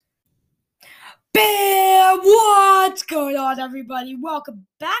What's going on, everybody? Welcome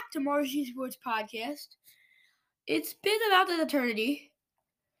back to Marshy Sports Podcast. It's been about an eternity.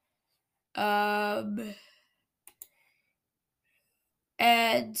 And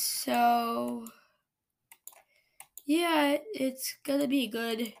so, yeah, it's gonna be a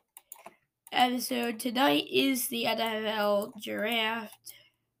good episode. Tonight is the NFL draft.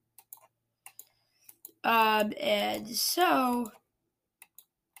 And so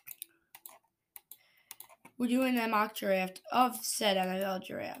we're doing a mock draft of said NFL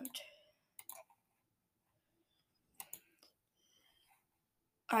draft.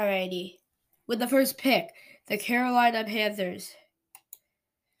 Alrighty. With the first pick, the Carolina Panthers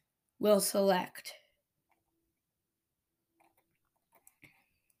will select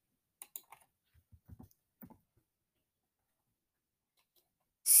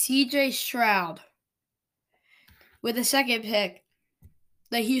CJ Stroud. With the second pick,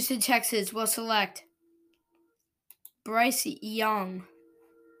 the Houston Texans will select Bryce Young.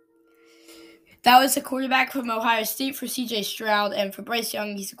 That was the quarterback from Ohio State for CJ Stroud, and for Bryce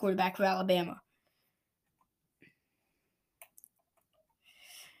Young, he's the quarterback for Alabama.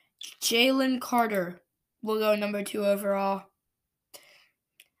 Jalen Carter will go number 2 overall.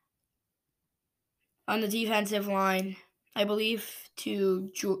 On the defensive line, I believe,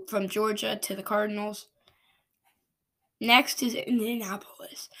 from Georgia to the Cardinals. Next is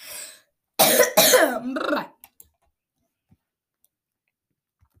Indianapolis.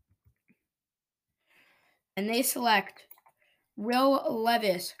 And they select Will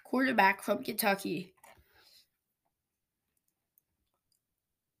Levis, quarterback from Kentucky.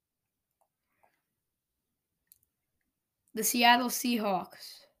 The Seattle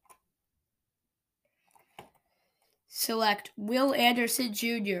Seahawks select Will Anderson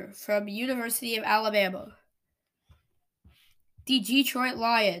Jr. from University of Alabama. The Detroit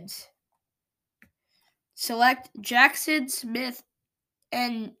Lions select Jackson Smith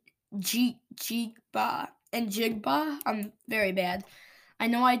and Jigba. I'm very bad. I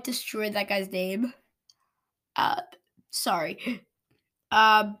know I destroyed that guy's name. Sorry.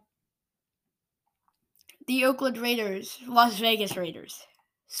 The Oakland Raiders, Las Vegas Raiders,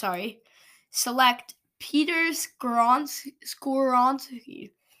 select Peter Skoronski.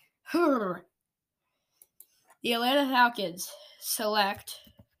 The Atlanta Falcons select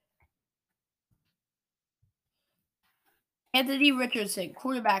Anthony Richardson,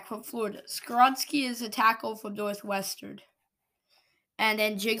 quarterback from Florida. Skoronski is a tackle from Northwestern. And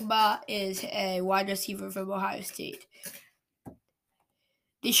then Jigba is a wide receiver from Ohio State.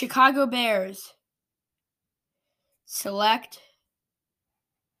 The Chicago Bears select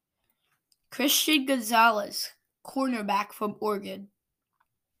Christian Gonzalez, cornerback from Oregon.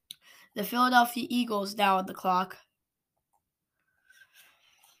 The Philadelphia Eagles now on the clock.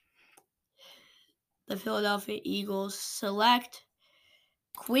 The Philadelphia Eagles select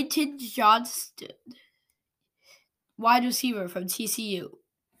Quentin Johnston, wide receiver from TCU.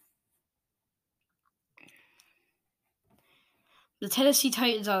 The Tennessee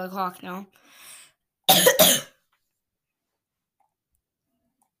Titans on the clock now.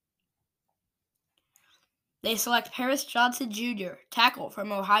 They select Paris Johnson Jr., tackle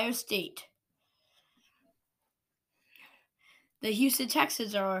from Ohio State. The Houston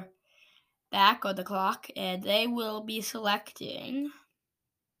Texans are back on the clock, and they will be selecting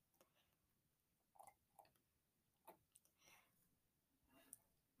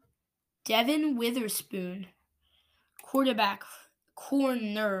Devin Witherspoon, cornerback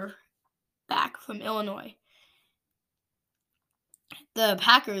from Illinois. The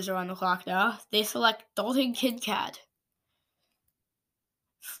Packers are on the clock now. They select Dalton Kincaid,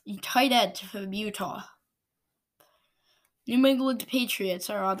 tight end from Utah. New England Patriots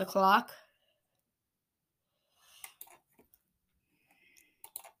are on the clock.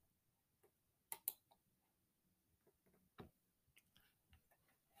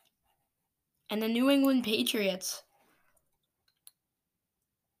 And the New England Patriots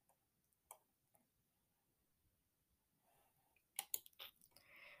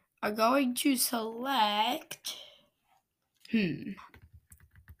are going to select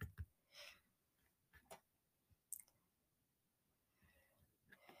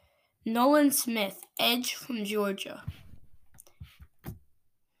Nolan Smith, edge from Georgia.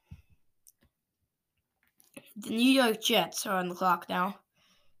 The New York Jets are on the clock now.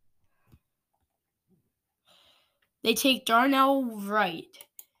 They take Darnell Wright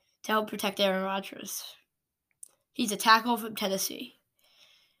to help protect Aaron Rodgers. He's a tackle from Tennessee.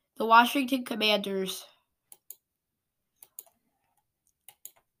 The Washington Commanders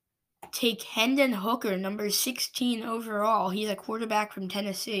take Hendon Hooker, number 16 overall. He's a quarterback from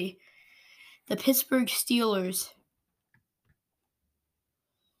Tennessee. The Pittsburgh Steelers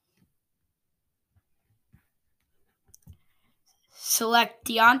select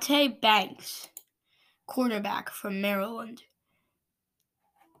Deonte Banks, cornerback from Maryland.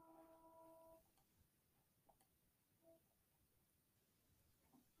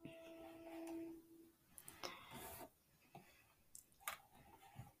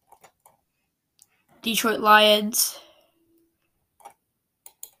 Detroit Lions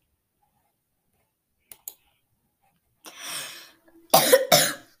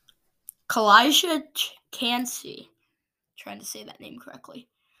Kalijah Kancey, trying to say that name correctly.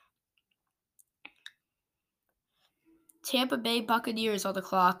 Tampa Bay Buccaneers on the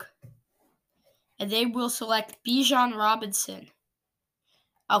clock, and they will select Bijan Robinson.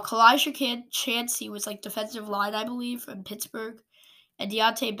 Kalijah Kancey was like defensive line, I believe, from Pittsburgh, and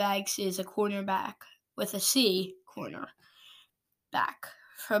Deonte Banks is a cornerback with a C, cornerback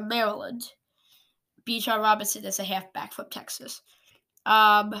from Maryland. Bijan Robinson is a halfback from Texas.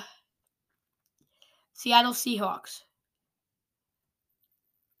 Seattle Seahawks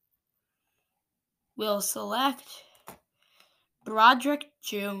will select Broderick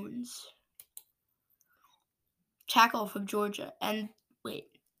Jones, tackle from Georgia. And wait,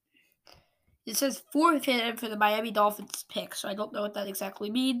 it says forfeited for the Miami Dolphins pick, so I don't know what that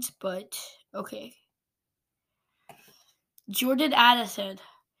exactly means, but okay. Jordan Addison,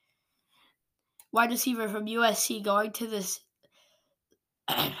 wide receiver from USC, going to the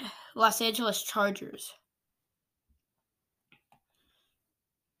Los Angeles Chargers.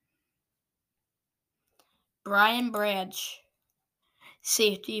 Brian Branch,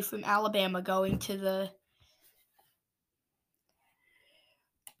 safety from Alabama, going to the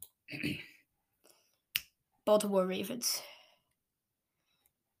Baltimore Ravens.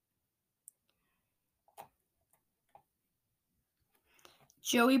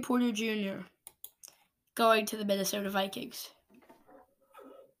 Joey Porter Jr. going to the Minnesota Vikings.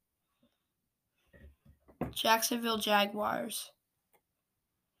 Jacksonville Jaguars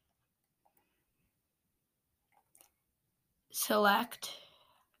select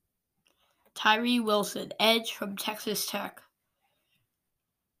Tyree Wilson, edge from Texas Tech.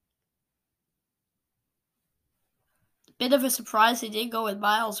 Bit of a surprise they did go with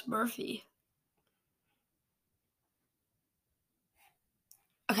Myles Murphy.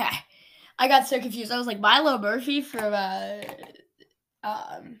 Okay, I got so confused. I was like, Milo Murphy from the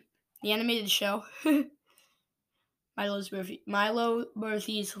animated show. Milo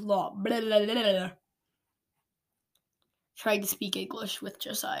Murphy's Law. Blah, blah, blah, blah. Trying to speak English with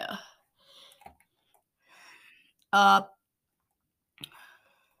Josiah.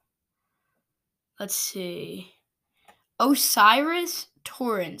 Let's see. Osiris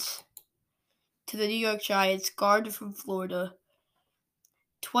Torrance to the New York Giants, guard from Florida.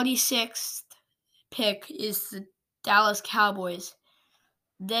 26th pick is the Dallas Cowboys.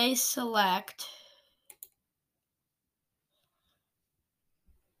 They select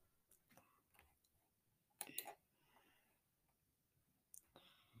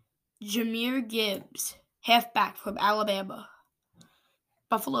Jahmyr Gibbs, halfback from Alabama.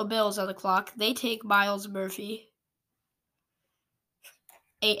 Buffalo Bills on the clock. They take Myles Murphy,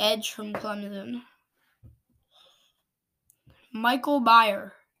 a edge from Clemson. Michael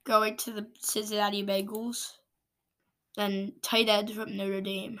Mayer going to the Cincinnati Bengals. Then tight end from Notre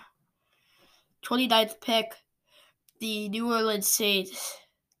Dame. 29th pick, the New Orleans Saints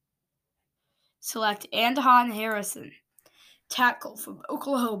select Anton Harrison, tackle from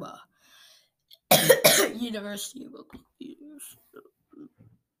Oklahoma. University of Oklahoma.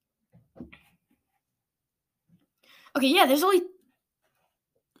 Okay, yeah, there's only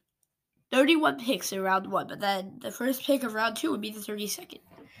 31 picks in round 1, but then the first pick of round 2 would be the 32nd.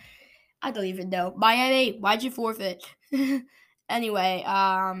 I don't even know. Miami, why'd you forfeit? Anyway,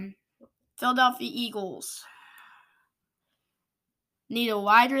 Philadelphia Eagles need a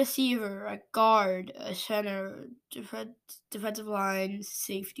wide receiver, a guard, a center, defensive line,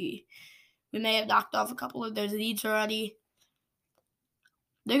 safety. We may have knocked off a couple of those needs already.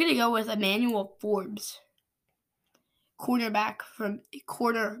 They're going to go with Emmanuel Forbes, cornerback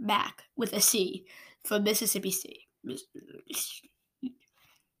with a C from Mississippi State.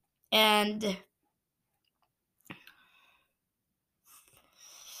 And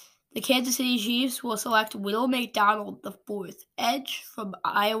the Kansas City Chiefs will select Will McDonald, the 4th, edge from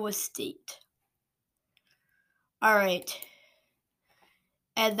Iowa State. All right.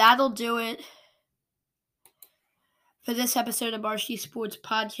 And that'll do it for this episode of Marshy Sports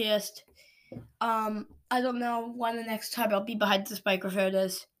Podcast. I don't know when the next time I'll be behind this microphone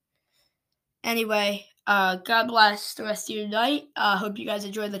is. Anyway, God bless the rest of your night. Hope you guys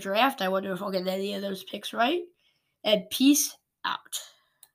enjoyed the draft. I wonder if I'll get any of those picks right. And peace out.